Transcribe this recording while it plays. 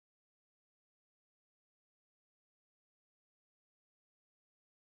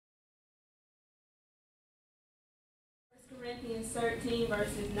Corinthians 13,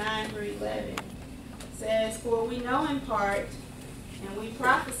 verses 9 through 11 says, "For we know in part, and we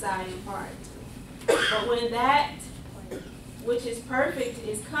prophesy in part. But when that which is perfect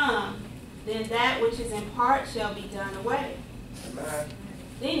is come, then that which is in part shall be done away." Amen.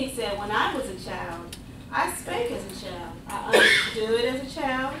 Then he said, "When I was a child, I spake as a child. I understood as a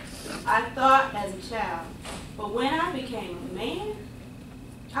child. I thought as a child. But when I became a man,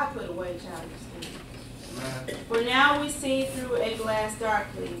 I put away childish things. Amen. For now we see through a glass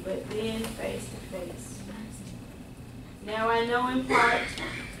darkly, but then face to face. Now I know in part,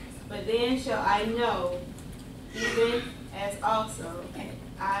 but then shall I know, even as also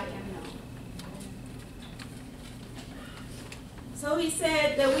I am known." So he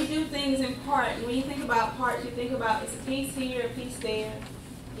said that we do things in part. And when you think about parts, you think about it's a piece here, a piece there,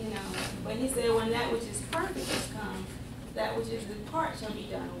 you know. But he said, when that which is perfect has come, that which is in part shall be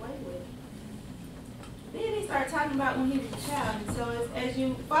done away with. Then he started talking about when he was a child. And so as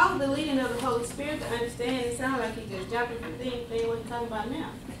you follow the leading of the Holy Spirit to understand, it sounds like he's just jumping from thing what he's talking about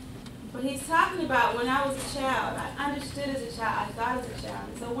now. But he's talking about when I was a child, I understood as a child, I thought as a child.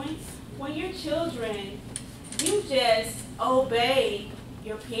 And so when you're children, you just obey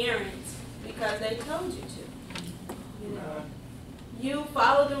your parents because they told you to. You know, you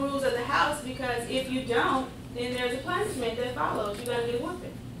follow the rules of the house because if you don't, then there's a punishment that follows. You're going to get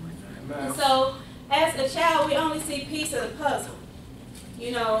whooping. And so as a child, we only see a piece of the puzzle.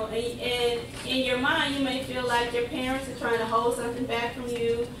 You know, and in your mind, you may feel like your parents are trying to hold something back from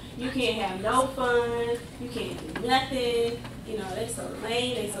you. You can't have no fun. You can't do nothing. You know, they're so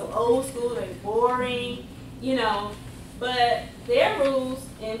lame. They're so old school. They're boring. You know, but their rules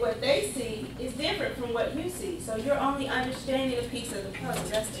and what they see is different from what you see. So you're only understanding a piece of the puzzle.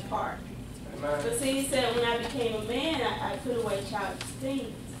 That's the part. Amen. But see, he said, when I became a man, I put away childish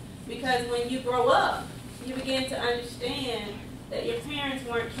things. Because when you grow up, you begin to understand that your parents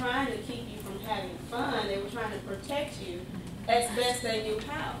weren't trying to keep you from having fun. They were trying to protect you as best they knew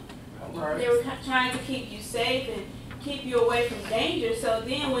how. Right. They were trying to keep you safe and keep you away from danger. So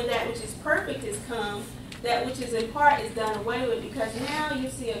then when that which is perfect has come, that which is in part is done away with, because now you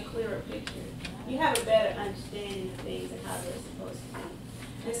see a clearer picture. You have a better understanding of things and how they're supposed to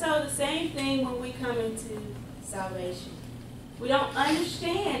be. And so the same thing when we come into salvation. We don't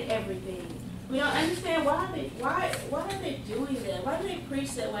understand everything. We don't understand why are they doing that? Why do they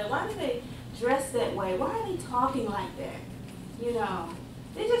preach that way? Why do they dress that way? Why are they talking like that? You know,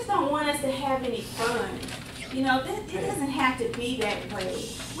 they just don't want us to have any fun. You know, it doesn't have to be that way.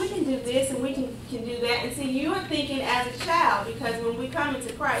 We can do this and we can do that. And see, you are thinking as a child, because when we come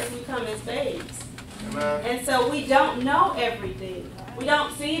into Christ, we come as babes. Amen. And so we don't know everything. We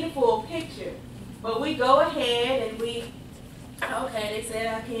don't see the full picture. But we go ahead and okay, they said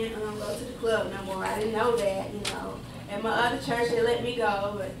I can't go to the club no more. I didn't know that, you know. At my other church, they let me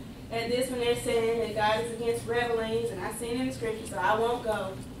go. But at this one, they're saying that God is against revelings, and I've seen it in the scripture, so I won't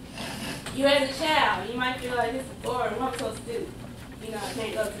go. You as a child, you might feel like this is boring. What am I supposed to do? You know, I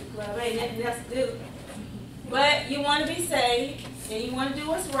can't go to the club. Ain't nothing else to do. But you want to be saved, and you want to do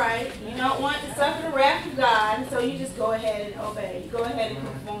what's right. You don't want to suffer the wrath of God, and so you just go ahead and obey. You go ahead and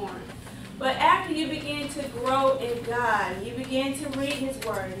conform. But after you begin to grow in God, you begin to read His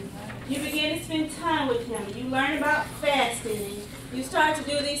Word, you begin to spend time with Him, you learn about fasting, you start to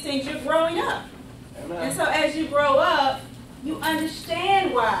do these things, you're growing up. Amen. And so as you grow up, you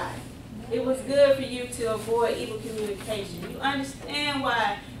understand why it was good for you to avoid evil communication. You understand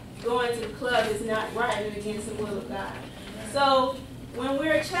why going to the club is not right and against the will of God. So when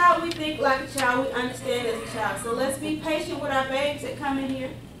we're a child, we think like a child, we understand as a child. So let's be patient with our babes that come in here.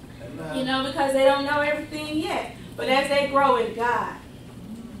 You know, because they don't know everything yet. But as they grow in God,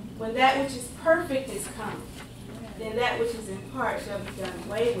 when that which is perfect is come, then that which is in part shall be done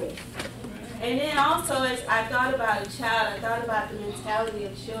away with. And then also, as I thought about a child, I thought about the mentality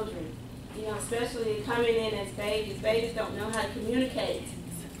of children. You know, especially coming in as babies. Babies don't know how to communicate.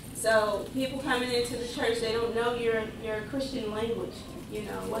 So people coming into the church, they don't know your Christian language. You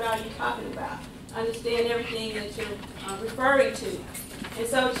know, what are you talking about? Understand everything that you're referring to. And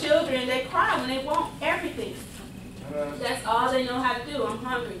so children, they cry when they want everything. That's all they know how to do. I'm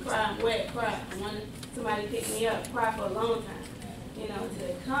hungry, cry, I'm wet, cry. I want somebody to pick me up, cry for a long time. You know, until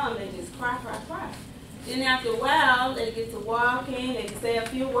they come, they just cry, cry, cry. Then after a while, they get to walking, they can say a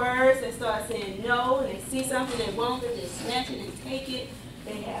few words, they start saying no, and they see something they want, they just snatch it and take it.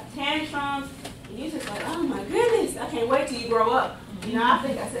 They have tantrums, and you're just like, oh my goodness, I can't wait till you grow up. You know, I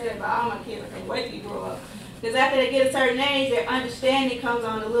think I said it about all my kids, I can't wait till you grow up. Because after they get a certain age, their understanding comes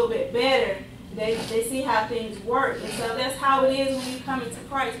on a little bit better. They see how things work. And so that's how it is when you come into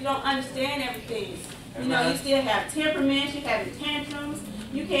Christ. You don't understand everything. You know, you still have temperaments, you have tantrums,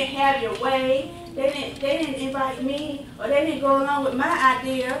 you can't have your way. They didn't invite me, or they didn't go along with my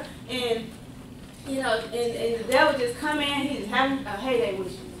idea, and you know, and the devil just come in, he's having a heyday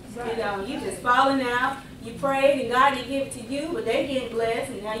with you. You know, you just falling out, you prayed and God didn't give it to you, but they getting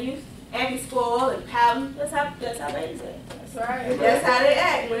blessed, and now you acting spoiled and pouting. That's how babies act. That's right. That's how they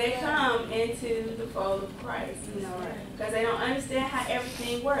act when they come into the fold of Christ, you know, because they don't understand how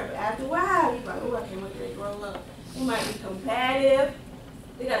everything works. But after a while, you're like, oh, I can't wait till they grow up. They might be combative.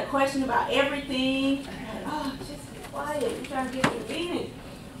 They got a question about everything. Oh, just be quiet. You're trying to get convenient,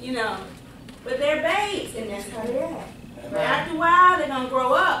 you know. But they're babes, and that's how they act. But after a while, they're going to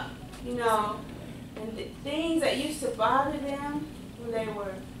grow up, you know. And the things that used to bother them when they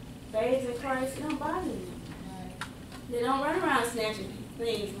were babes in Christ, they don't bother them. They don't run around snatching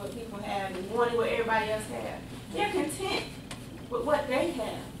things what people have and wanting what everybody else has. They're content with what they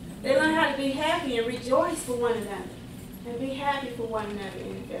have. They learn how to be happy and rejoice for one another. And be happy for one another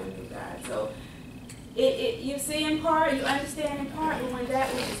in the family of God. So you see in part, you understand in part, but when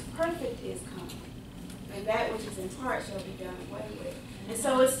that which is perfect is come, and that which is in part shall be done away with. And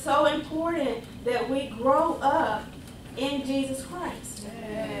so it's so important that we grow up in Jesus Christ.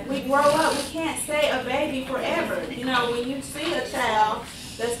 Yeah. We grow up. We can't stay a baby forever. You know, when you see a child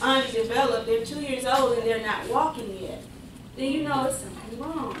that's underdeveloped, they're 2 years old and they're not walking yet, then you know it's something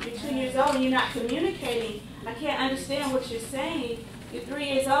wrong. You're 2 years old and you're not communicating. I can't understand what you're saying. You're 3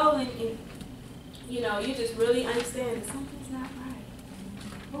 years old and you know, you just really understand that something's not right.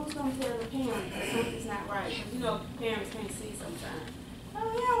 Who's going to tell the parent that something's not right? Because, you know, parents can't see sometimes. Oh,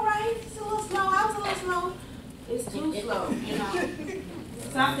 yeah, right. It's a little slow. I was a little slow. It's too slow, you know.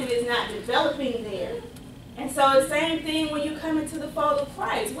 Something is not developing there. And so the same thing when you come into the fold of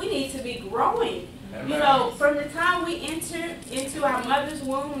Christ. We need to be growing. Amen. You know, from the time we enter into our mother's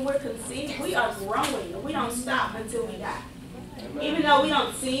womb and we're conceived, we are growing. And we don't stop until we die. Amen. Even though we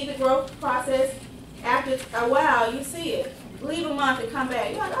don't see the growth process, after a while, you see it. Leave a month and come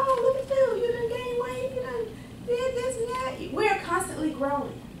back. You're like, oh, look at you. You done gained weight. You done did this and that. We're constantly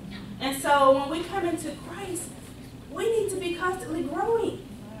growing. And so when we come into Christ, we need to be constantly growing.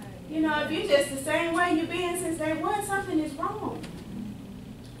 You know, if you're just the same way you've been since day one, something is wrong.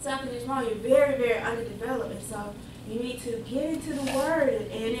 Something is wrong. You're very, very underdeveloped. And so you need to get into the Word.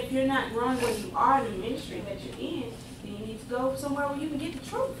 And if you're not growing where you are in the ministry that you're in, then you need to go somewhere where you can get the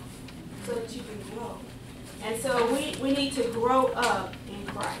truth so that you can grow. And so we need to grow up in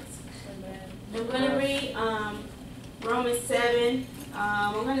Christ. Amen. I'm going to read Romans 7.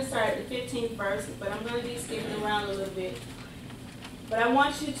 I'm going to start at the 15th verse, but I'm going to be skipping around a little bit. But I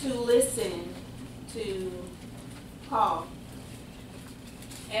want you to listen to Paul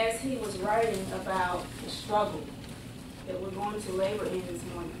as he was writing about the struggle that we're going to labor in this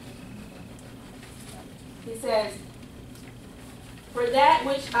morning. He says, "For that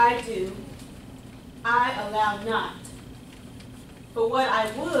which I do, I allow not. For what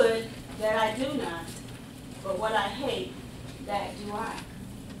I would, that I do not. But what I hate, that do I."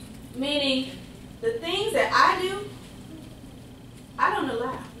 Meaning, the things that I do, I don't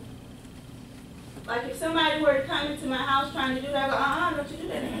allow. Like if somebody were to come into my house trying to do that, I go, don't you do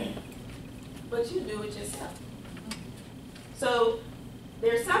that again. But you do it yourself. So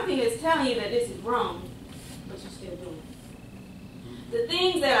there's something that's telling you that this is wrong, but you still do it. The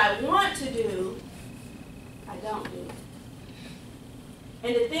things that I want to do, I don't do.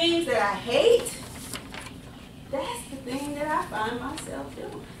 And the things that I hate, that's the thing that I find myself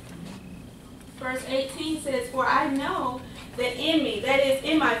doing. Verse 18 says, "For I know that in me, that is,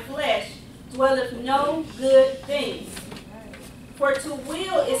 in my flesh, dwelleth no good thing. For to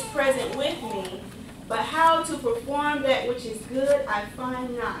will is present with me, but how to perform that which is good I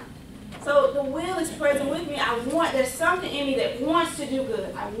find not." So the will is present with me. There's something in me that wants to do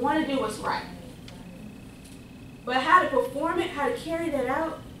good. I want to do what's right. But how to perform it, how to carry that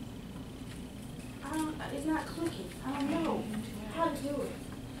out, it's not clicking. I don't know how to do it.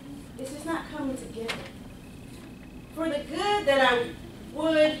 It's just not coming together. For the good that I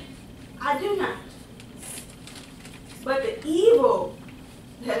would, I do not. But the evil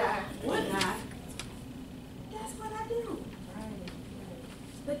that I would not, that's what I do.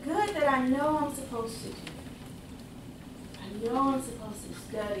 The good that I know I'm supposed to do. I know I'm supposed to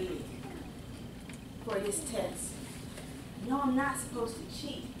study for this test. I know I'm not supposed to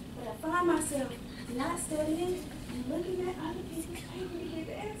cheat. But I find myself not studying and looking at other people's paper to get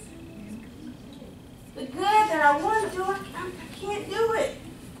the answer. The good that I want to do, I can't do it.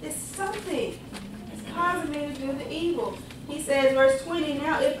 It's something that's causing me to do the evil. He says, verse 20,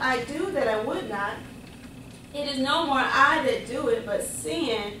 "Now if I do that I would not, it is no more I that do it, but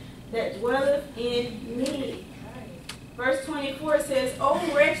sin that dwelleth in me. Verse 24 says, O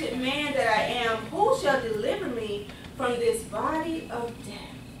wretched man that I am, who shall deliver me from this body of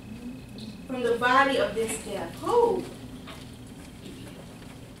death? From the body of this death. Who?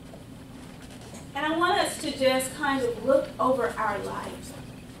 And I want us to just kind of look over our lives.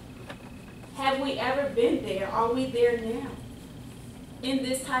 Have we ever been there? Are we there now? In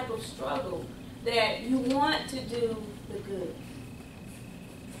this type of struggle that you want to do the good,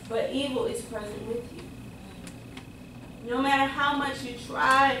 but evil is present with you. No matter how much you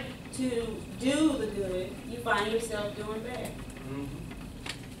try to do the good, you find yourself doing bad.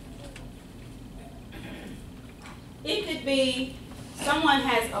 It could be someone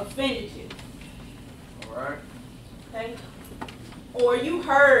has offended you. All right. Okay? Or you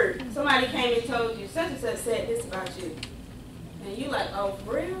heard somebody came and told you such and such said this about you. And you like, oh,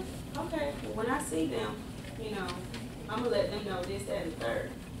 for real? Okay. Well, when I see them, you know, I'm going to let them know this, that, and the third.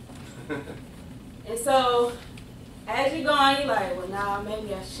 And so, as you're going, you're like, well, nah,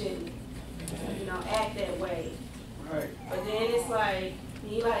 maybe I shouldn't, you know, act that way. Right. But then it's like,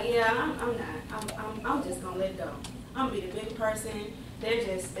 you're like, yeah, I'm not. I'm just going to let go. I'm going to be the big person. They're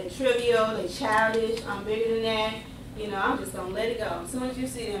trivial, they're childish. I'm bigger than that. You know, I'm just going to let it go. As soon as you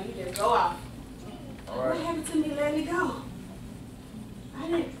see them, you just go off. All right. What happened to me letting it go?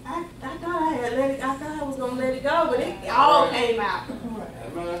 I thought I had let it. I thought I was gonna let it go, but it all came out.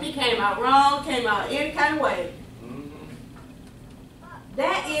 Amen. It came out wrong. Came out any kind of way. Mm-hmm.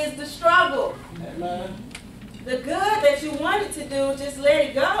 That is the struggle. Amen. The good that you wanted to do, just let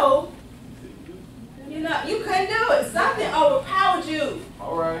it go. You know, you couldn't do it. Something overpowered you.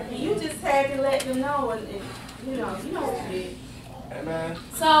 All right. And you just had to let them know, and you know what you did. Amen.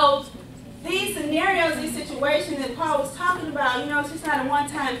 So these scenarios, these situations that Paul was talking about, you know, it's just not a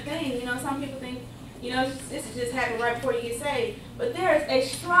one-time thing. You know, some people think, you know, this has just happened right before you get saved. But there is a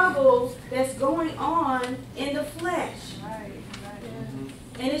struggle that's going on in the flesh. Right.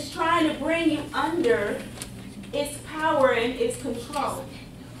 And it's trying to bring you under its power and its control.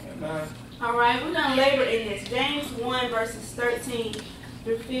 Amen. All right, we're going to labor in this. James 1, verses 13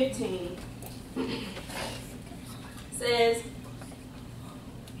 through 15 says,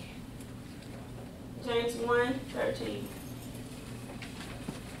 James 1, 13.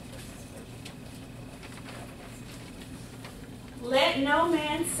 Let no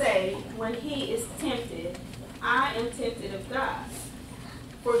man say when he is tempted, I am tempted of God.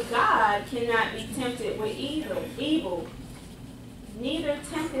 For God cannot be tempted with evil, neither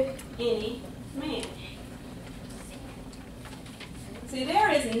tempteth any man. See,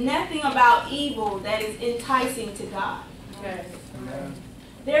 there is nothing about evil that is enticing to God. Okay. Amen.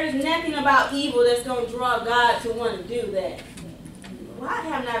 There is nothing about evil that's going to draw God to want to do that. Why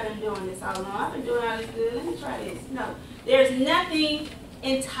haven't I been doing this all along? I've been doing all this good. Let me try this. No. There's nothing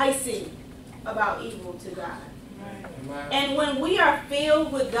enticing about evil to God. Amen. And when we are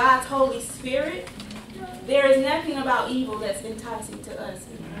filled with God's Holy Spirit, there is nothing about evil that's enticing to us.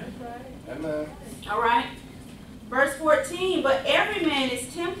 Amen. All right? Verse 14, but every man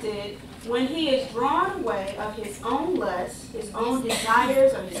is tempted when he is drawn away of his own lusts, his own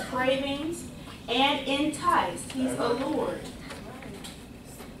desires, or his cravings, and enticed. He's allured.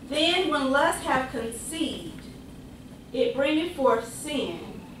 Then when lust have conceived, it bringeth forth sin,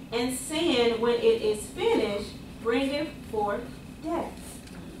 and sin, when it is finished, bringeth forth death.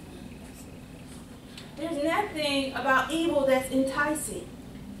 There's nothing about evil that's enticing.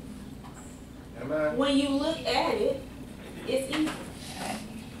 Amen. When you look at it, it's evil.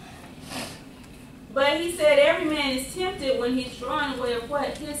 But he said every man is tempted when he's drawn away of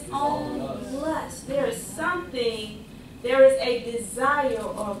what? His own lust. There is something, there is a desire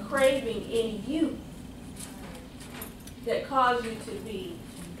or a craving in you that cause you to be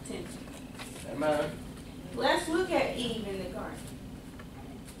tempted. Amen. Let's look at Eve in the garden.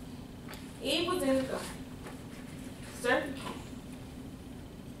 Eve was in the garden. Serpent came.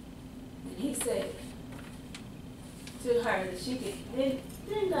 And he said to her that she could,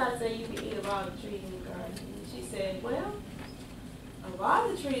 didn't God say you can eat of all the trees in the garden? And she said, well, of all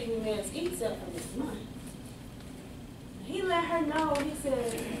the trees we must eat except for this one. He let her know, he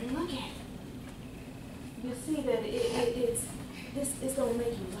said, look at it. You see that it's going to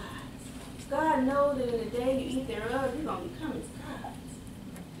make you wise. God knows that in the day you eat thereof, you're going to become as gods.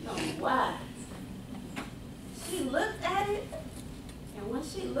 You're going to be wise. She looked at it, and when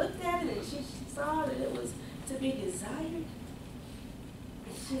she looked at it and she saw that it was to be desired,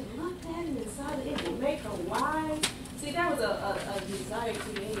 and she looked at it and saw that it would make her wise. See, that was a desire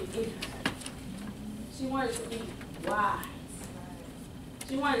created in her. She wanted to be wise.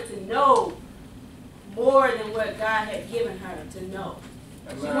 She wanted to know more than what God had given her to know.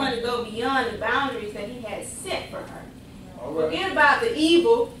 She wanted to go beyond the boundaries that he had set for her. All right. Forget about the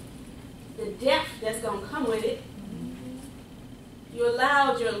evil, the death that's going to come with it. You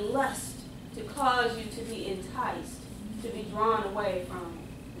allowed your lust to cause you to be enticed, to be drawn away from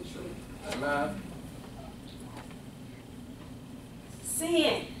the truth. Amen.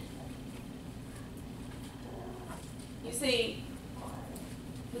 Sin. You see,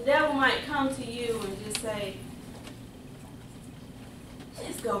 the devil might come to you and just say,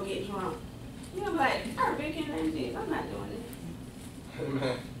 just go get drunk. You're like, I rebuke in the name of Jesus. I'm not doing that.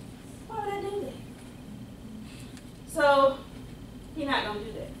 Amen. Why would I do that? So, he's not going to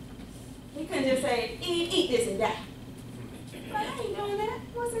do that. He couldn't just say, eat this and die. Like, I ain't doing that.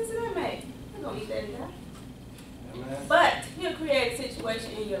 What sense does that make? I'm going to eat that and die. Amen. But he'll create a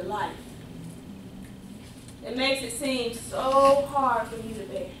situation in your life that makes it seem so hard for you to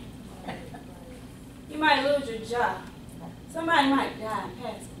bear. You might lose your job. Somebody might die and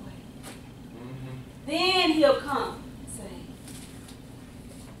pass away. Then he'll come and say,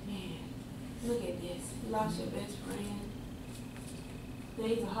 man, look at this. You lost your best friend.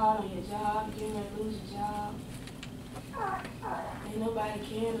 Things are hard on your job. You're going to lose your job. Ain't nobody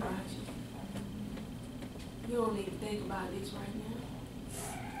caring about you. You don't need to think about this right now.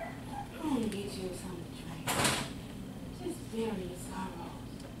 I'm going to get you something to drink. Just bury your sorrows.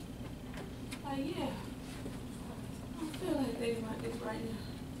 Like, yeah. I don't feel like thinking about this right now.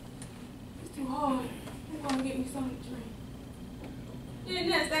 It's too hard. You're going to get me something to drink. Then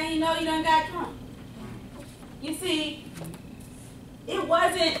next thing you know, you done got drunk. You see, it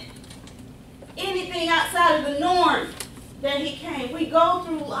wasn't anything outside of the norm that he came. We go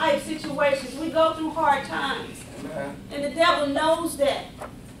through life situations. We go through hard times. Amen. And the devil knows that.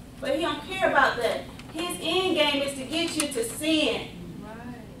 But he don't care about that. His end game is to get you to sin.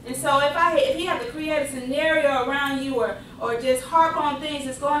 And so if he have to create a scenario around you or just harp on things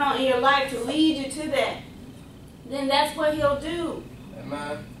that's going on in your life to lead you to that, then that's what he'll do.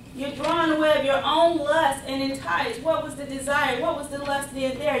 Amen. You're drawn away of your own lust and enticed. What was the desire? What was the lust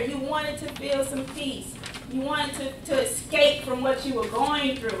in there? You wanted to feel some peace. You wanted to escape from what you were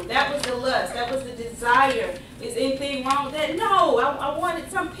going through. That was the lust. That was the desire. Is anything wrong with that? No, I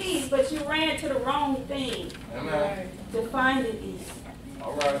wanted some peace, but you ran to the wrong thing. Amen. To find it is.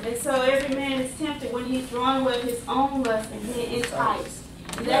 All right. And so every man is tempted when he's drawn away of his own lust and being enticed.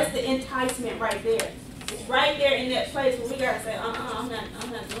 And that's the enticement right there. It's right there in that place where we gotta say, I'm not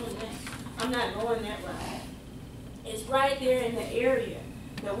doing that. I'm not going that route. It's right there in the area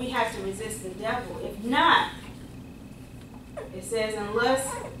that we have to resist the devil. If not, it says,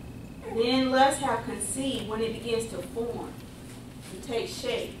 then lust have conceived when it begins to form and take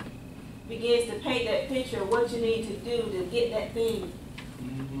shape, begins to paint that picture of what you need to do to get that thing.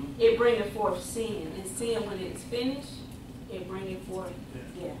 It bringeth forth sin. And sin, when it's finished, it bringeth forth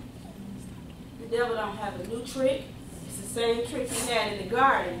death. The devil don't have a new trick. It's the same trick he had in the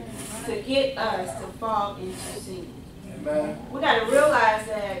garden to get us to fall into sin. Amen. We got to realize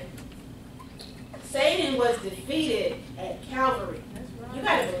that Satan was defeated at Calvary. You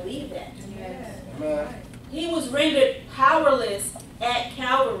got to believe that. Amen. He was rendered powerless at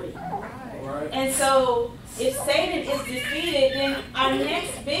Calvary. All right. And so, if Satan is defeated, then our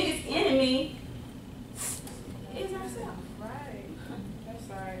next biggest enemy is ourselves. Right. That's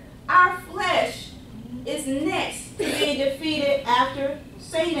right. Our flesh is next to being defeated after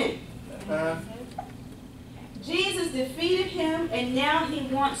Satan. Amen. Jesus defeated him, and now he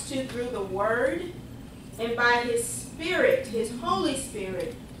wants to, through the Word and by his Spirit, his Holy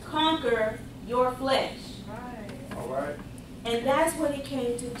Spirit, conquer your flesh. Right. All right. And that's what he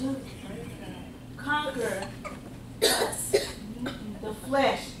came to do. Conquer us. The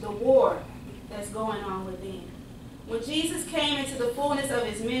flesh, the war that's going on within. When Jesus came into the fullness of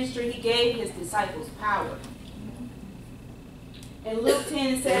his ministry, he gave his disciples power. In Luke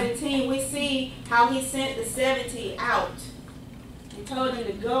 10:17, we see how he sent the 70 out and told them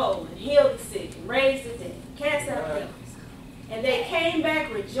to go and heal the sick and raise the dead, cast out devils. And they came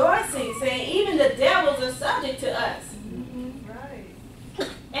back rejoicing, saying, even the devils are subject to us. Right.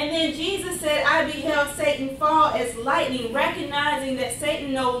 And then Jesus said, I beheld Satan fall as lightning, recognizing that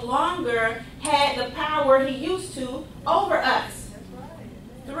Satan no longer had the power he used to over us. That's right.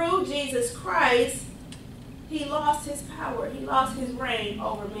 Through Jesus Christ, he lost his power. He lost his reign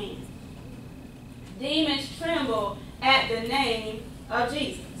over man. Demons tremble at the name of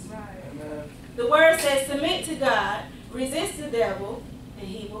Jesus. Right. Amen. The word says, submit to God, resist the devil, and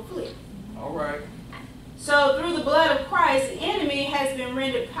he will flee. All right. So through the blood of Christ, the enemy has been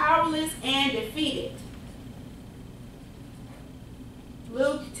rendered powerless and defeated.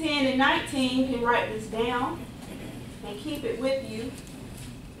 Luke 10:19, you can write this down and keep it with you.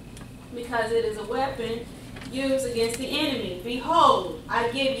 because it is a weapon used against the enemy. Behold, I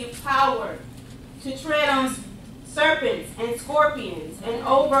give you power to tread on serpents and scorpions, and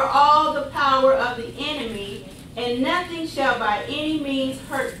over all the power of the enemy, and nothing shall by any means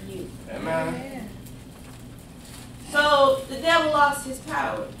hurt you. Amen. So the devil lost his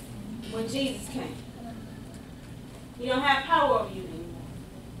power when Jesus came. He don't have power over you anymore.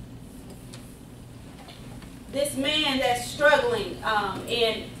 This man that's struggling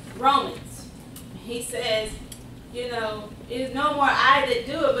in Romans, he says, you know, it is no more I that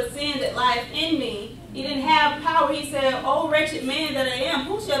do it, but sin that lieth in me. He didn't have power. He said, "O wretched man that I am,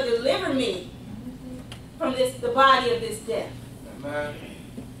 who shall deliver me from the body of this death?" Amen.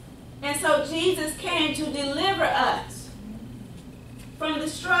 And so Jesus came to deliver us from the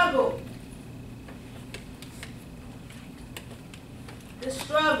struggle.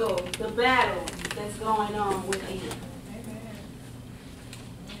 The battle that's going on within.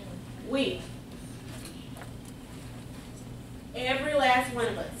 We, every last one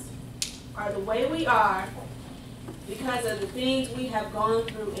of us, are the way we are because of the things we have gone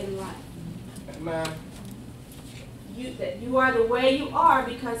through in life. Amen. You are the way you are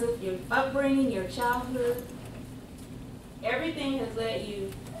because of your upbringing, your childhood. Everything has led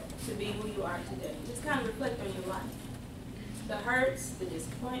you to be who you are today. Just kind of reflect on your life. The hurts, the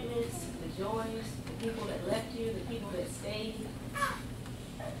disappointments, the joys, the people that left you, the people that stayed.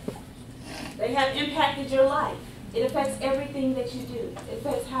 They have impacted your life. It affects everything that you do. It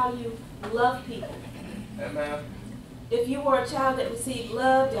affects how you love people. Amen. If you were a child that received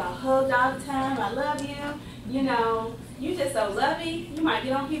love, y'all hugged all the time, I love you, you know, you just so lovey, you might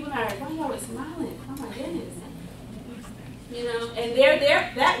get on people's nerves. Why are you always smiling? Oh my goodness. You know, and they're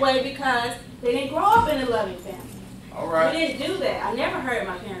there that way because they didn't grow up in a loving family. All right. We didn't do that. I never heard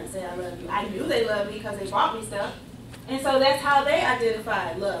my parents say I love you. I knew they loved me because they bought me stuff. And so that's how they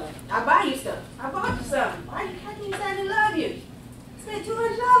identified love. I buy you stuff. I bought you something. How can you say they love you? I spent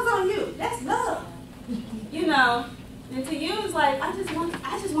 $200 on you. That's love. You know, and to you it's like, I just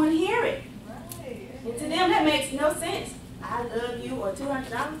want to hear it. And to them that makes no sense. I love you or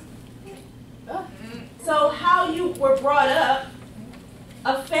 $200. So how you were brought up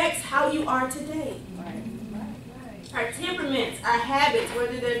affects how you are today. Our temperaments, our habits,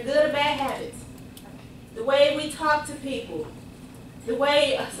 whether they're good or bad habits. The way we talk to people. The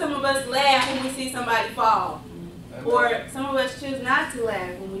way some of us laugh when we see somebody fall. Or some of us choose not to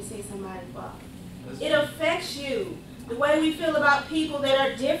laugh when we see somebody fall. It affects you. The way we feel about people that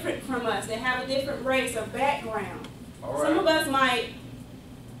are different from us, that have a different race or background. All right. Some of us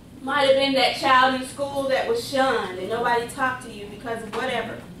might have been that child in school that was shunned and nobody talked to you because of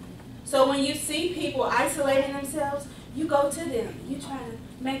whatever. So when you see people isolating themselves, you go to them. You try to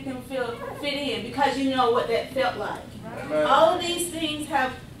make them fit in because you know what that felt like. Amen. All of these things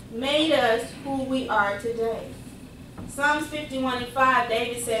have made us who we are today. Psalms 51:5,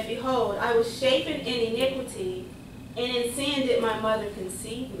 David said, "Behold, I was shapen in iniquity, and in sin did my mother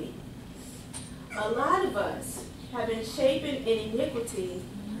conceive me." A lot of us have been shapen in iniquity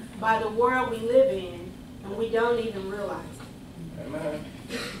by the world we live in, and we don't even realize it. Amen.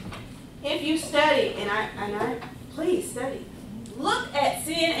 If you study, and I please study, look at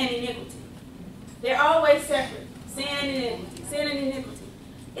sin and iniquity. They're always separate. Sin and iniquity. Sin and iniquity.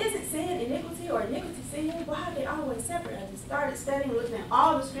 Isn't sin iniquity or iniquity sin? Why are they always separate? I just started studying, looking at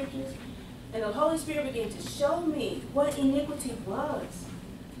all the scriptures, and the Holy Spirit began to show me what iniquity was.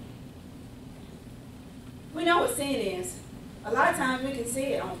 We know what sin is. A lot of times we can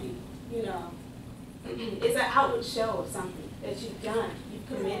see it on people, you know. It's an outward show of something that you've done, you've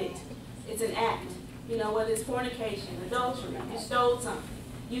committed. It's an act. You know, whether it's fornication, adultery, you stole something,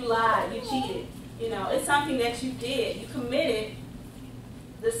 you lied, you cheated. You know, it's something that you did. You committed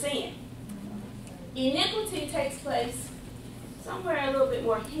the sin. Iniquity takes place somewhere a little bit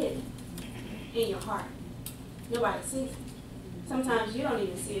more hidden in your heart. Nobody sees it. Sometimes you don't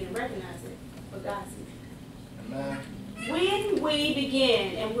even see it and recognize it, but God sees it. Amen. When we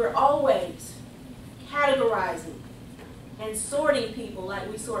begin, and we're always categorizing and sorting people like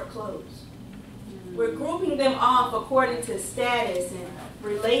we sort clothes, we're grouping them off according to status and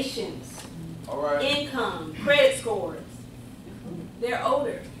relations, All right. income, credit scores, their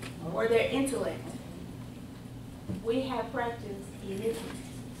odor, or their intellect. We have practiced iniquity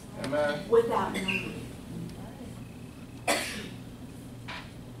Amen. without knowing it.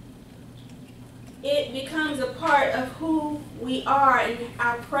 It becomes a part of who we are and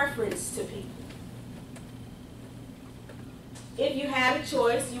our preference to people. If you had a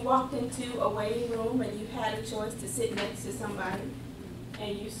choice, you walked into a waiting room and you had a choice to sit next to somebody,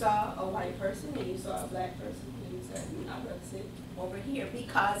 and you saw a white person and you saw a black person, and you said, I'd rather sit over here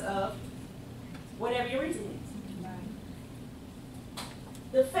because of whatever your reason is. Right.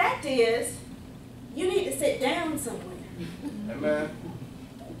 The fact is, you need to sit down somewhere. Amen.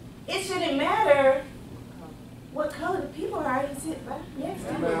 It shouldn't matter what color the people are you sit by next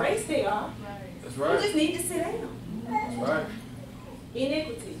to, what race they are. Right. That's You right. just need to sit down. That's right.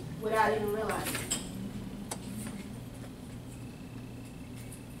 Iniquity without even realizing.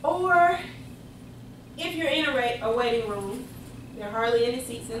 Or if you're in a waiting room, there are hardly any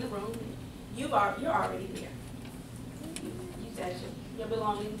seats in the room, you're already there. You got your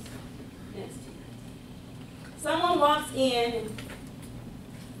belongings next to you. Someone walks in and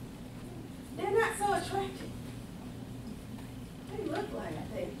they're not so attractive. They look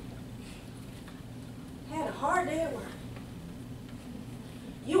like they had a hard day at work.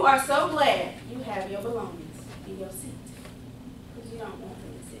 You are so glad you have your belongings in your seat because you don't want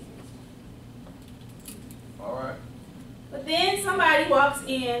them to sit next to you. All right. But then somebody walks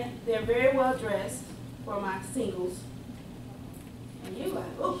in, they're very well dressed for my singles, and you're like,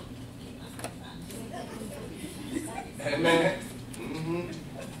 oh. Amen.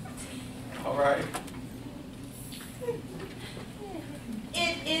 All right.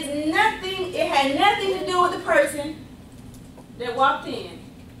 It had nothing to do with the person that walked in.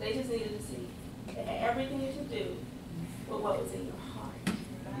 They just needed to see. It had everything to do with what was in your heart.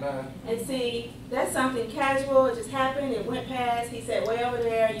 Amen. And see, that's something casual. It just happened. It went past. He said, way over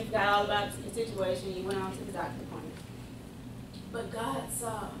there. You forgot all about the situation. You went on to the doctor's appointment. But God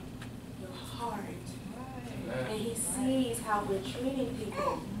saw your heart. And He sees how we're treating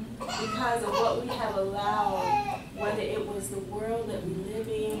people because of what we have allowed, whether it was the world that we live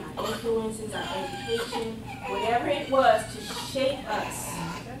in, our influences, our education, whatever it was to shape us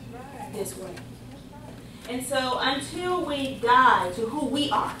this way. And so until we die to who we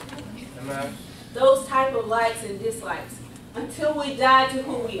are, Amen. those type of likes and dislikes, until we die to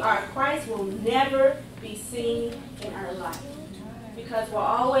who we are, Christ will never be seen in our life. Because we'll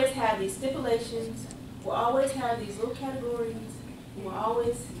always have these stipulations, we'll always have these little categories, and we'll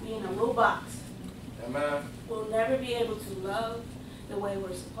always be in a little box. Amen. We'll never be able to love the way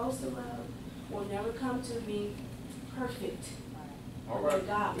we're supposed to love. We'll never come to be perfect the All way right.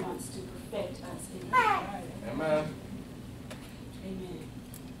 God wants to perfect us in life. Amen. Amen.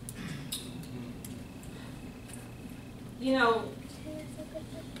 You know,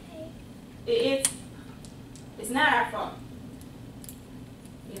 it's not our fault.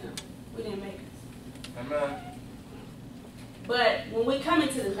 You know, we didn't make us. Amen. But when we come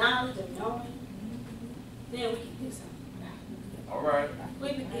into the knowledge of knowing, then we can do something about it. All right. We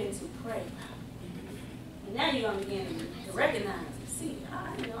begin to pray about it. And now you're going to begin to recognize and see,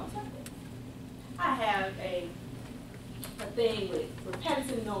 you know something. I have a thing with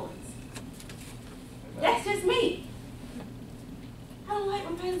repetitive noise. That's just me. I don't like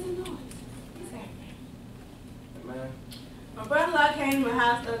repetitive noise. Exactly. Amen. My brother-in-law came to my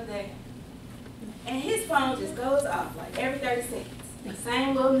house the other day, and his phone just goes off like every 30 seconds. The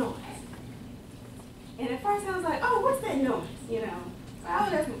same little noise. And at first I was like, oh, what's that noise? You know, oh,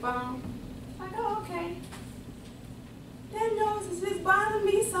 that's my phone. Like, oh, okay. That noise is just bothering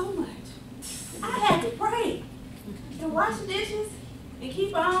me so much. I had to pray and wash the dishes and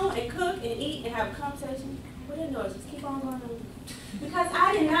keep on and cook and eat and have a conversation with that noise. Just keep on going on. Because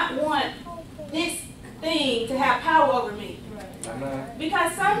I did not want this thing to have power over me. Amen.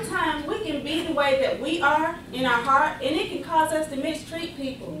 Because sometimes we can be the way that we are in our heart, and it can cause us to mistreat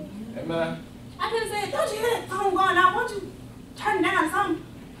people. Amen. I could have said, don't you hear that phone going off? Why don't you turn down something?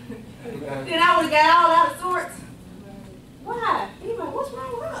 Amen. Then I would have got all out of sorts. Why? He's like, what's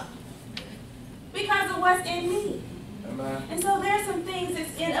wrong with her? Because of what's in me. Amen. And so there's some things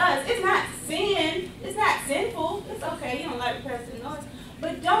that's in us. It's not sin. It's not sinful. It's okay. You don't like repetitive noise.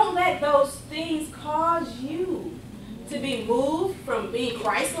 But don't let those things cause you to be moved from being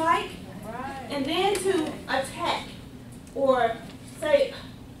Christ-like and then to attack or say,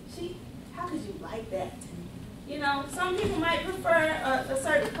 how could you like that? You know, some people might prefer a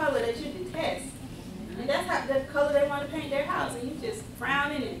certain color that you detest. And that's the color they want to paint their house. And you just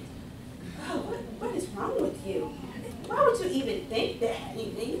frowning and, oh, what is wrong with you? Why would you even think that? And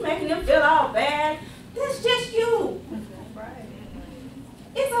you making them feel all bad. That's just you.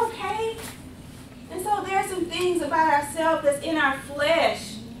 It's okay. And so there are some things about ourselves that's in our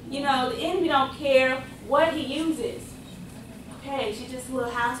flesh. You know, the enemy don't care what he uses. Okay, she's just a little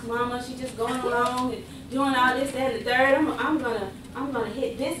house mama. She's just going along and doing all this, that, and the third. I'm gonna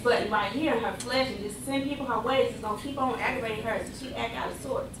hit this button right here in her flesh and just send people her ways. It's gonna keep on aggravating her so she act out of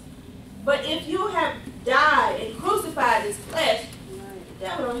sorts. But if you have died and crucified this flesh, The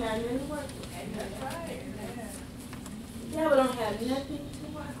devil don't have nothing to work with. That's right. The devil don't have nothing to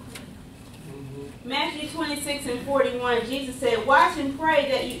work with. Matthew 26:41, Jesus said, watch and pray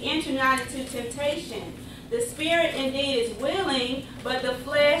that you enter not into temptation. The spirit indeed is willing, but the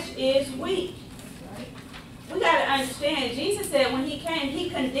flesh is weak. We got to understand, Jesus said when he came, he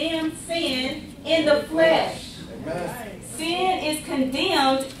condemned sin in the flesh. Amen. Sin is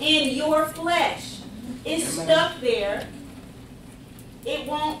condemned in your flesh. It's stuck there. It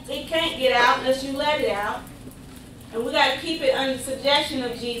can't get out unless you let it out. And we got to keep it under subjection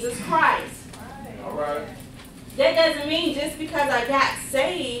of Jesus Christ. All right. That doesn't mean just because I got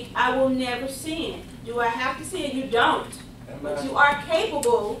saved, I will never sin. Do I have to sin? You don't. But you are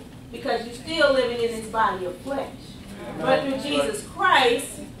capable because you're still living in this body of flesh. But through Jesus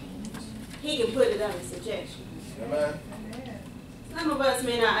Christ, he can put it under subjection. Amen. Some of us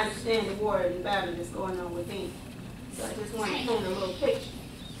may not understand the war and the battle that's going on within. So I just want to paint a little picture.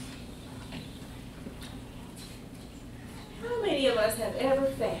 How many of us have ever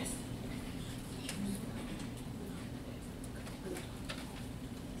fasted?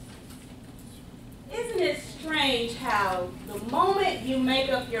 Isn't it strange how the moment you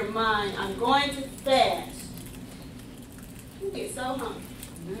make up your mind, I'm going to fast, you get so hungry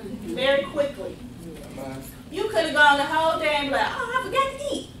very quickly. Amen. You could have gone the whole day and be like, oh, I forgot to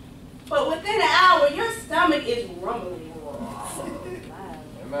eat. But within an hour, your stomach is rumbling.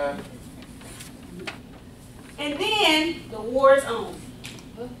 Amen. And then the war is on.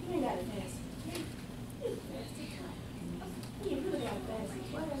 Well, you ain't got to fast. You fasted. You really got to fast.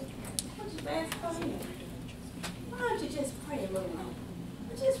 What you fast for here? Why don't you just pray a little longer?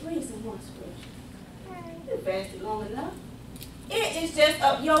 Just read some more scripture. You fasted long enough. It is just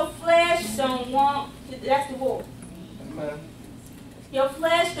up. Your flesh don't want to, that's the war. Amen. Your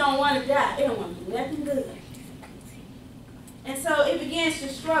flesh don't want to die. It don't want to do nothing good. And so it begins to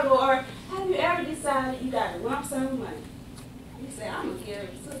struggle. Or have you ever decided you got a lump sum of money? You say, I'm going to give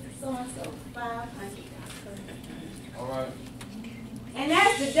sister so-and-so $500. All right. And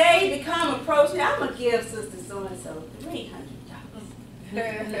as the day become approaching, I'm going to give sister so-and-so $300.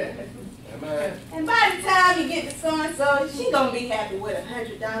 Amen. And by the time you get to so-and-so, she going to be happy with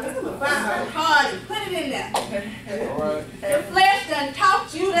 $100. I'm going to buy her card and put it in there. All right. The flesh done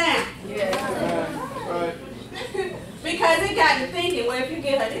talked you down. Amen. Right. Because it got to thinking, well, if you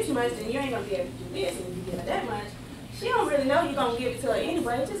give her this much, then you ain't going to be able to do this. And if you give her that much, she don't really know you're going to give it to her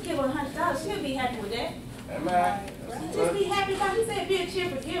anyway. Just give her $100. She'll be happy with that. Amen. Just be happy about it. He said be a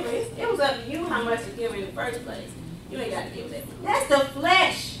cheerful giver. It was up to you how much to give her in the first place. You ain't got to give that. That's the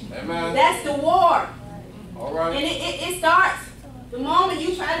flesh. Amen. That's the war. All right. And it starts the moment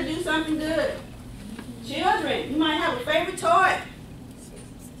you try to do something good. Children, you might have a favorite toy.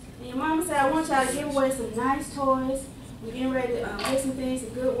 And your mama said, I want y'all to give away some nice toys. We're getting ready to get some things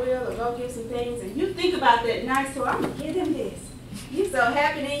at Goodwill or go get some things. And you think about that nice toy. I'm going to give them this. You so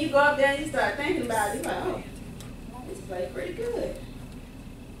happy, then you go up there and you start thinking about it. You're like, oh, this plays pretty good.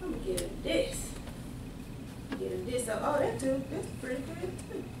 I'm going to give them this. Give them this. So, oh, that's pretty good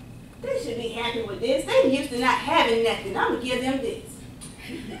too. They should be happy with this. They used to not having nothing. I'm going to give them this.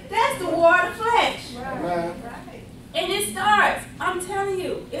 That's the war of the flesh. Amen. And it starts, I'm telling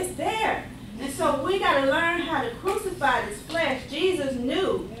you, it's there. And so we got to learn how to crucify this flesh. Jesus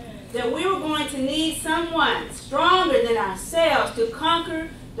knew that we were going to need someone stronger than ourselves to conquer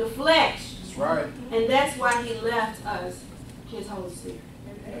the flesh. That's right. And that's why he left us his Holy Spirit.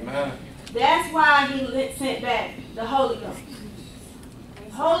 Amen. That's why he sent back the Holy Ghost.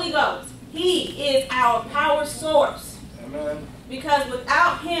 Holy Ghost, he is our power source. Amen. Because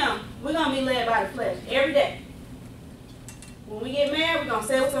without him, we're going to be led by the flesh every day. When we get married, we're going to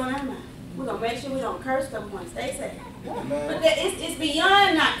say what's on our mind. We're going to make sure we don't curse because we want to stay safe. Amen. But it's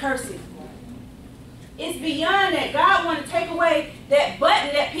beyond not cursing. It's beyond that. God wants to take away that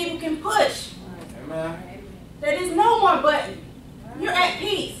button that people can push. Amen. There is no more button. You're at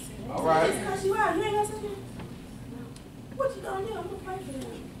peace. All right. Just cuss you out. You ain't going to say nothing. What you going to do? I'm going to pray for them.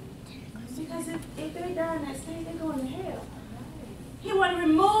 Because if they die in that state, they're going to hell. He want to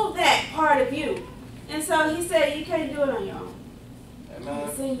remove that part of you. And so he said, you can't do it on your own. Amen.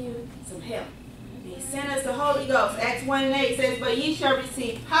 He'll send you some help. And he sent us the Holy Ghost. Acts 1:8 says, but ye shall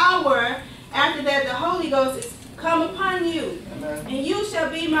receive power. After that, the Holy Ghost is come upon you. Amen. And you shall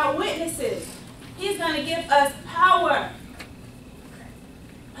be my witnesses. He's going to give us power.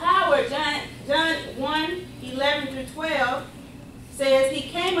 Power. John 1:11-12 says, he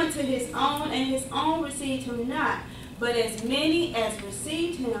came unto his own, and his own received him not. But as many as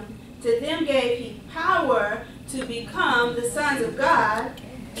received him, to them gave he power to become the sons of God,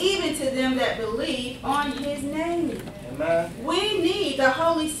 even to them that believe on his name. Amen. We need the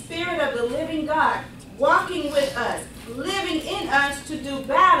Holy Spirit of the living God walking with us, living in us to do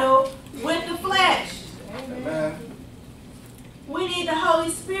battle with the flesh. Amen. We need the Holy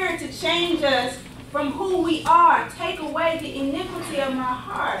Spirit to change us from who we are. Take away the iniquity of my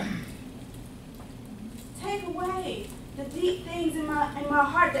heart. Take away the deep things in my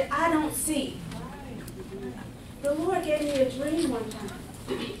heart that I don't see. The Lord gave me a dream one time.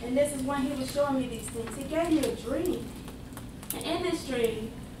 And this is when he was showing me these things. He gave me a dream. And in this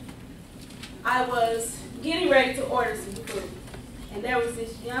dream, I was getting ready to order some food. And there was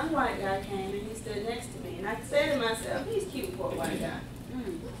this young white guy came and he stood next to me. And I said to myself, he's cute for a white guy.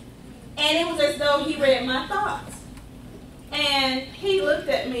 And it was as though he read my thoughts. And he looked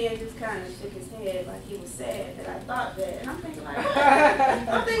at me and just kind of shook his head like he was sad that I thought that. And I'm thinking like, what?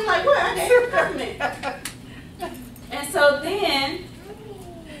 I gave him a compliment. And so then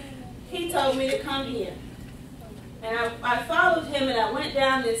he told me to come here. And I followed him and I went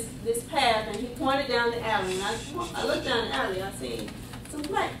down this path and he pointed down the alley. And I looked down the alley, I seen some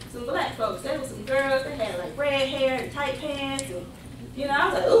black folks. There were some girls that had like red hair and tight pants. And, I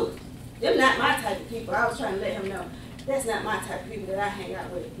was like, ooh, they're not my type of people. I was trying to let him know, that's not my type of people that I hang out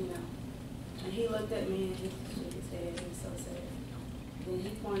with, And he looked at me and he shook his head. He was so sad. Then he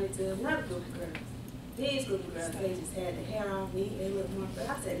pointed to another group of girls. These group of girls, they just had the hair off me. They looked more, but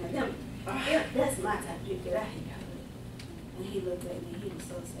I said, now that's my type of people that I hang out with. And he looked at me, he was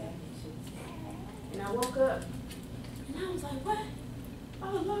so sad, he shook his head. And I woke up, and I was like, what?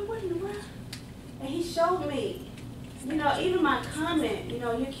 Oh, Lord, what in the world? And he showed me, even my comment,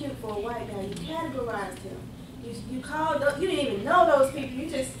 you're cute for a white guy, you categorized him. You called, you didn't even know those people, you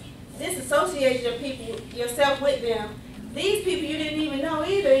just disassociated your people, yourself with them. These people you didn't even know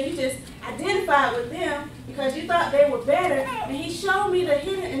either, you just identified with them because you thought they were better. And he showed me the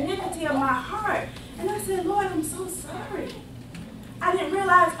hidden iniquity of my heart. And I said, Lord, I'm so sorry. I didn't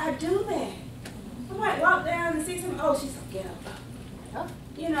realize I do that. I might walk down and see someone, oh, she's so ghetto.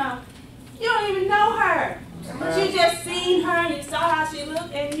 You don't even know her. But you just seen her and you saw how she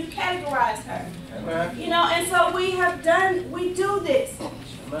looked and you categorized her. Amen. And so we do this.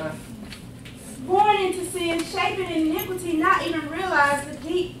 Amen. Born into sin, shaping iniquity, not even realize the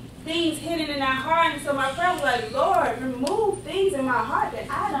deep things hidden in our heart. And so my prayer was like, Lord, remove things in my heart that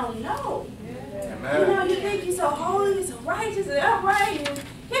I don't know. Amen. You think you're so holy, you're so righteous and upright, and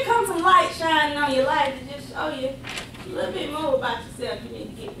here comes some light shining on your life to just show you a little bit more about yourself you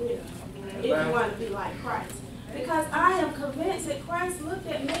need to get rid of if you want to be like Christ. Because I am convinced that Christ looked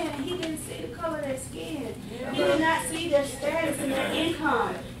at man and he didn't see the color of their skin. He did not see their status and their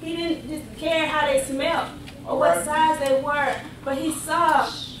income. He didn't just care how they smelled or what size they were. But he saw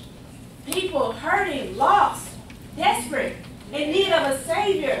people hurting, lost, desperate, in need of a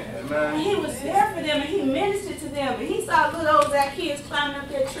Savior. Amen. And he was there for them and he ministered to them. And he saw little old Zacchaeus climbing up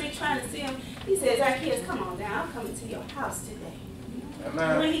that tree trying to see him. He said, Zacchaeus, come on down. I'm coming to your house today.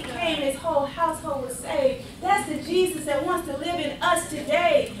 Amen. When he came, his whole household was saved. That's the Jesus that wants to live in us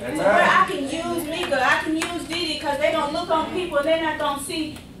today. Amen. To where I can use Mika, I can use Didi, because they're going to look on people and they're not going to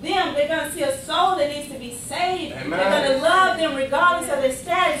see them. They're going to see a soul that needs to be saved. Amen. They're going to love them regardless of their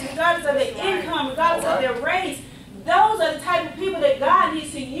status, regardless of their income, regardless of their race. Those are the type of people that God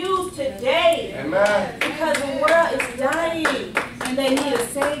needs to use today. Amen. Because the world is dying and they need a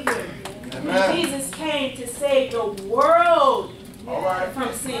Savior. Amen. And Jesus came to save the world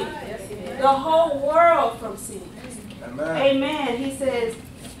from sin. The whole world from sin. Amen. Amen. He says,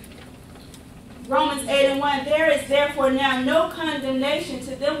 Romans 8:1, there is therefore now no condemnation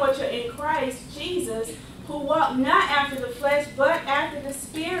to them which are in Christ Jesus, who walk not after the flesh, but after the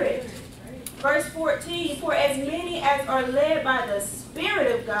Spirit. Verse 14, for as many as are led by the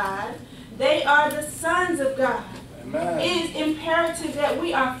Spirit of God, they are the sons of God. Amen. It is imperative that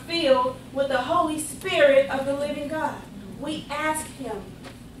we are filled with the Holy Spirit of the living God. We ask him,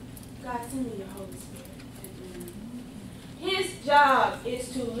 God, send me your Holy Spirit. His job is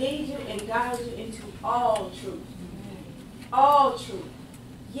to lead you and guide you into all truth. All truth.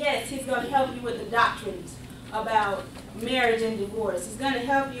 Yes, he's going to help you with the doctrines about marriage and divorce. He's going to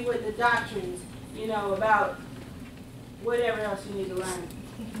help you with the doctrines, about whatever else you need to learn.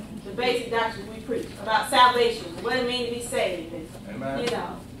 The basic doctrines we preach about salvation, what it means to be saved, and,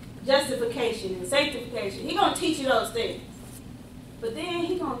 Amen. Justification and sanctification. He's going to teach you those things. But then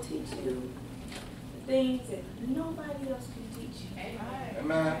he's going to teach you the things that nobody else can teach you.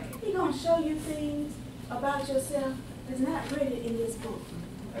 Amen. He's going to show you things about yourself that's not written in this book.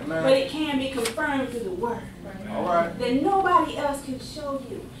 Amen. But it can be confirmed through the Word. All right. That nobody else can show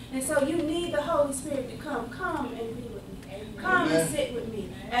you. And so you need the Holy Spirit to come and be with me. Come and sit with me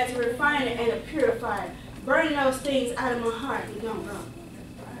as a refiner and a purifier. burning those things out of my heart, we don't go.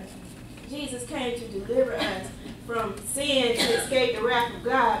 Jesus came to deliver us from sin to escape the wrath of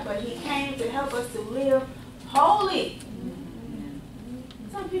God, but he came to help us to live holy.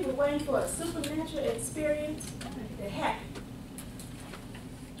 Some people waiting for a supernatural experience to happen.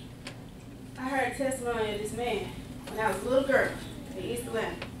 I heard a testimony of this man when I was a little girl in East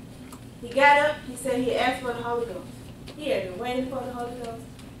Atlanta. He got up, he said he asked for the Holy Ghost. He had been waiting for the Holy Ghost,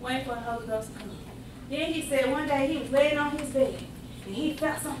 waiting for the Holy Ghost to come. Then he said one day he was laying on his bed and he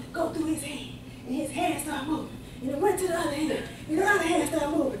felt something go through his hand. And his hand started moving. And it went to the other hand. And the other hand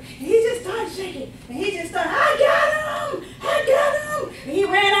started moving. And he just started shaking. And he just started, I got him! I got him! And he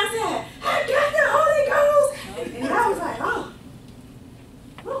ran outside. I got the Holy Ghost! And I was like, oh.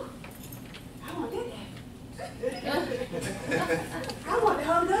 Whew. I want that. I want the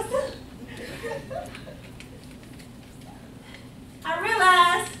Holy Ghost too. I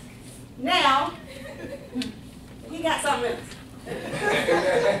realize now he got something else. I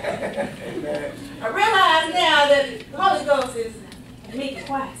realize now that the Holy Ghost is a meek and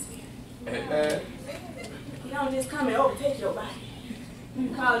quiet spirit. He don't just come and overtake your body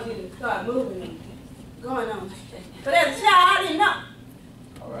and cause you to start moving and going on like that. But as a child, I didn't know.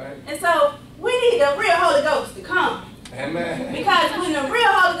 All right. And so we need the real Holy Ghost to come. Amen. Because when the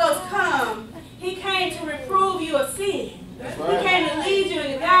real Holy Ghost comes, he came to reprove you of sin. That's right. He came to lead you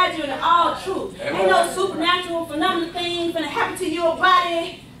and to guide you in all truth. Amen. Ain't no supernatural, phenomenal things going to happen to your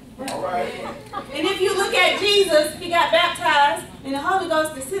body. All right. And if you look at Jesus, he got baptized and the Holy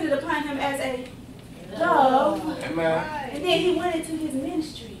Ghost descended upon him as a dove. Amen. And then he went into his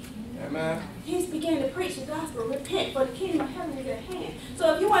ministry. Amen. He began to preach the gospel, repent, for the kingdom of heaven is at hand.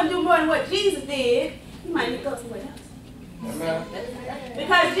 So if you want to do more than what Jesus did, you might need to go somewhere else. Amen.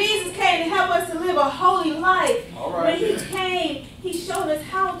 Because Jesus came to help us to live a holy life. All right. When he came, he showed us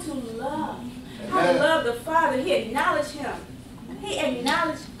how to love. How to Amen. love the Father. He acknowledged him. He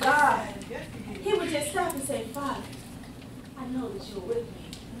acknowledged God. He would just stop and say, Father, I know that you're with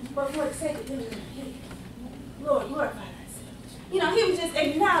me. But for the sake of them that are here, Lord, glorify thyself. You know, he would just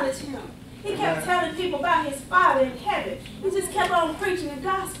acknowledge him. He kept telling people about his Father in heaven. He just kept on preaching the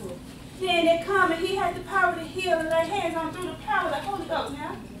gospel. Then they come and he had the power to heal and lay hands on through the power of the Holy Ghost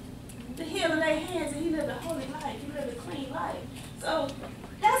now. To heal and lay hands, and he lived a holy life. He lived a clean life. So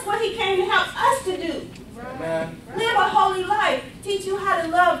that's what he came to help us to do. Amen. Live a holy life. Teach you how to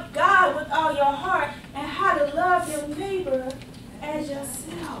love God with all your heart and how to love your neighbor as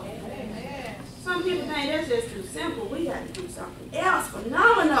yourself. Some people think that's just too simple. We got to do something else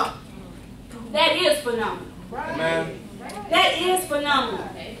phenomenal. That is phenomenal. Amen. That is phenomenal.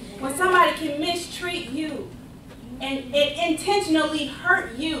 When somebody can mistreat you and intentionally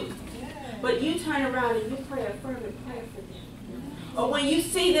hurt you, but you turn around and you pray a fervent prayer for them. Or when you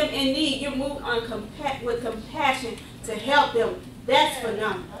see them in need, you're moved on with compassion to help them. That's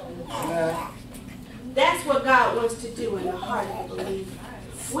phenomenal. Amen. That's what God wants to do in the heart of the believer.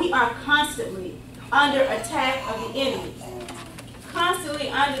 We are constantly under attack of the enemy. Constantly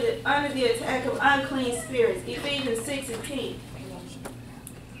under the attack of unclean spirits. Ephesians 6:10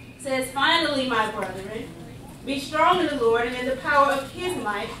 says, finally, my brethren, be strong in the Lord and in the power of his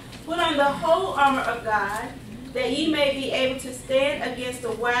might. Put on the whole armor of God, that ye may be able to stand against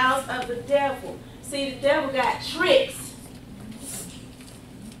the wiles of the devil. See, the devil got tricks.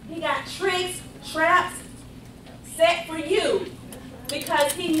 He got tricks, traps set for you.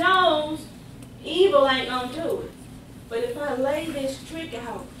 Because he knows evil ain't going to do it. But if I lay this trick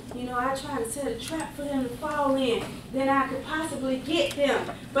out, you know, I try to set a trap for them to fall in, then I could possibly get them.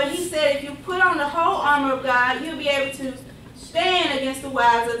 But he said if you put on the whole armor of God, you'll be able to stand against the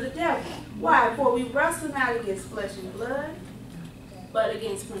wiles of the devil. Why? For we wrestle not against flesh and blood, but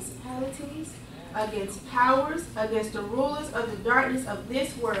against principalities, against powers, against the rulers of the darkness of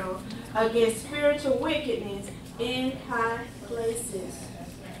this world, against spiritual wickedness in high places.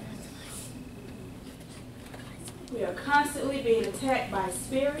 We are constantly being attacked by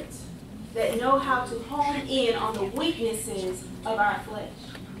spirits that know how to hone in on the weaknesses of our flesh.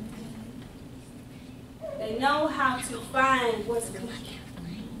 They know how to find what's weak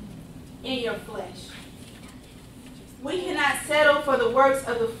in your flesh. We cannot settle for the works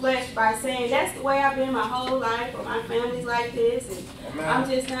of the flesh by saying, that's the way I've been my whole life, or my family's like this, and Amen. I'm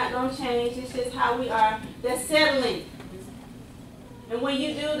just not going to change. It's just how we are. That's settling. And when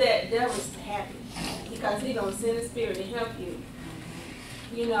you do that, the devil's happy because he's going to send a spirit to help you.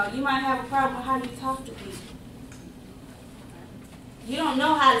 You know, you might have a problem with how you talk to people. You don't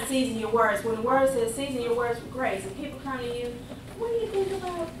know how to season your words. When the word says season your words with grace, and people come to you, what do you think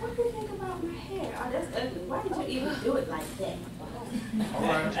about my hair? Oh, that's ugly. Why did you even do it like that? All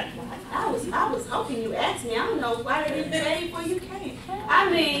right. I was hoping you asked me. I don't know why they didn't say before you came. I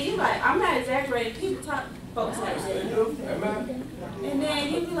mean, you like, I'm not exaggerating. People talk, folks like that, you know? Amen. And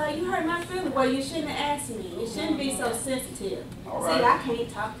then you be like, you hurt my feelings. Well, you shouldn't have asked me. You shouldn't be so sensitive. All See, right. I can't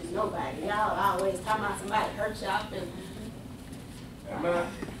talk to nobody. Y'all always talking about somebody hurt y'all feelings. Amen.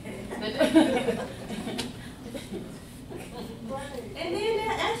 And then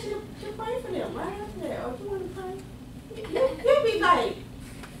they'll ask you to pray for them right after that. Oh, you want to pray? You'll be like,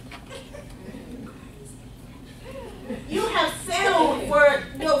 you have settled for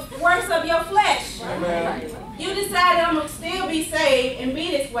the works of your flesh. Amen. You decided I'm going to still be saved and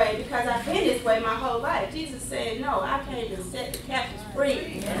be this way because I've been this way my whole life. Jesus said, no, I came to set the captives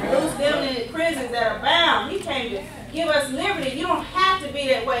free. Loose them in the prisons that are bound. He came to give us liberty. You don't have to be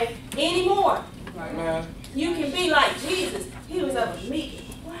that way anymore. Amen. You can be like Jesus. He was of a meek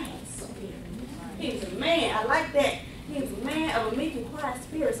and quiet spirit. He was a man. I like that. He was a man of a meek and quiet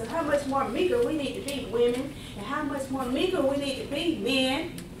spirit. So how much more meeker we need to be, women, and how much more meeker we need to be,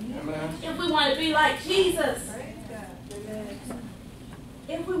 men, Amen. if we want to be like Jesus.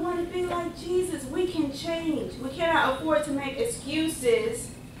 If we want to be like Jesus, we can change. We cannot afford to make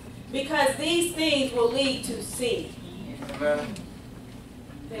excuses because these things will lead to sin. Amen.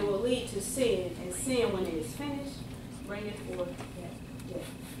 They will lead to sin, and sin, when it is finished, bringeth forth death.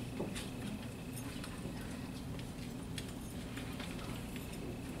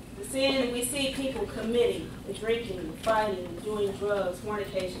 The sin we see people committing, the drinking, the fighting, the doing drugs,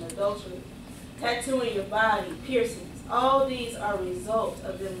 fornication, adultery, tattooing your body, piercings, all these are results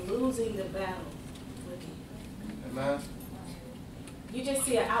of them losing the battle with you. Amen. You just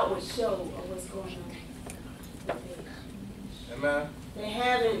see an outward show of what's going on with them. Amen. They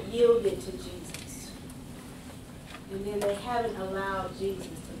haven't yielded to Jesus. And then they haven't allowed Jesus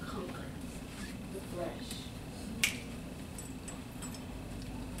to conquer the flesh.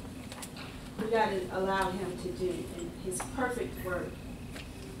 We got to allow him to do his perfect work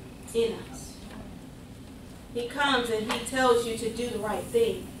in us. He comes and he tells you to do the right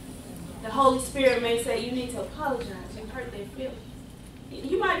thing. The Holy Spirit may say you need to apologize. You hurt their feelings.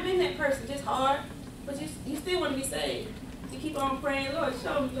 You might have been that person, just hard, but you still want to be saved. You keep on praying, Lord,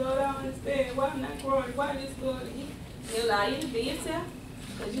 show me, Lord, I don't understand why I'm not growing, why this, Lord. He'll allow you to be yourself,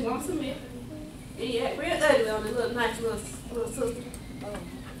 because you won't submit. And you act real ugly on the little nice little sister.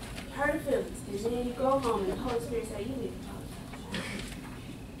 Hurt her feelings. And then you go home and the Holy Spirit say, you need to apologize.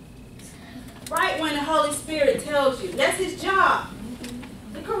 Right when the Holy Spirit tells you, that's his job,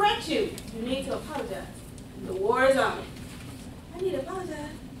 to correct you, you need to apologize. The war is on. I need to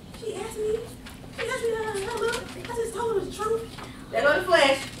apologize. She asked me to look. I just told her the truth. There go the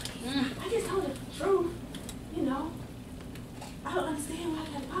flesh. I just told her the truth. You know. I don't understand why I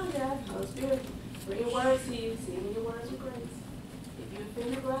gotta apologize. Holy Spirit, bring words to you. Send me your words with grace. If you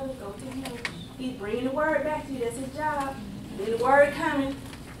offend your brother, go to him. He's bringing the word back to you. That's his job. Then the word coming.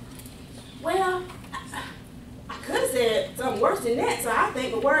 Well, I could have said something worse than that, so I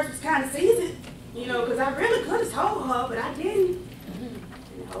think the words was kind of seasoned. You know, because I really could have told her, but I didn't.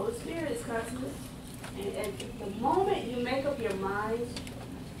 And the Holy Spirit is constantly. And at the moment you make up your mind,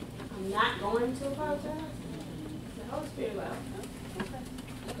 I'm not going to apologize, the Holy Spirit will,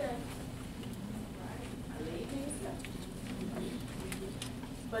 okay. I leave you yourself.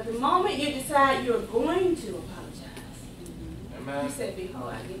 But the moment you decide you're going to apologize, Amen. you said,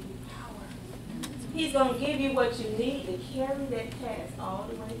 behold, I give you power. He's going to give you what you need to carry that task all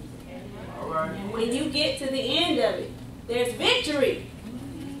the way to the end. All right. And when you get to the end of it, there's victory.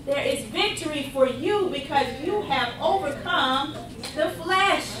 There is victory for you because you have overcome the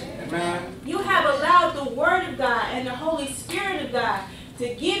flesh. Amen. You have allowed the Word of God and the Holy Spirit of God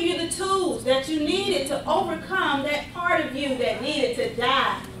to give you the tools that you needed to overcome that part of you that needed to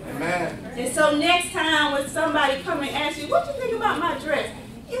die. Amen. And so next time when somebody come and ask you, what do you think about my dress?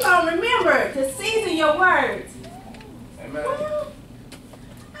 You're going to remember to season your words. Amen. Well,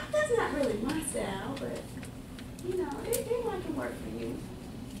 that's not really my style, but, you know, it might can work for you.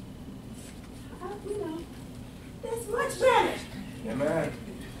 You know, that's much better. Amen.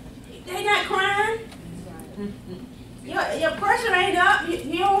 They not crying. Your pressure ain't up.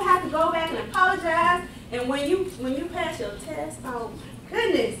 You don't have to go back and apologize. And when you pass your test, oh my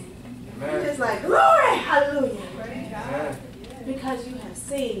goodness, Amen. you're just like, glory, hallelujah. Amen. Because you have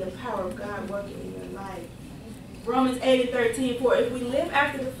seen the power of God working in your life. Romans 8:13, for if we live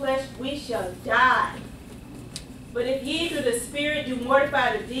after the flesh, we shall die. But if ye through the Spirit do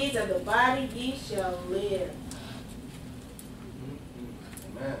mortify the deeds of the body, ye shall live.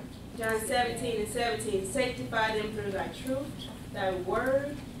 Amen. John 17:17, sanctify them through thy truth. Thy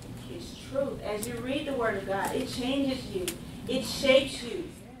word is truth. As you read the word of God, it changes you. It shapes you.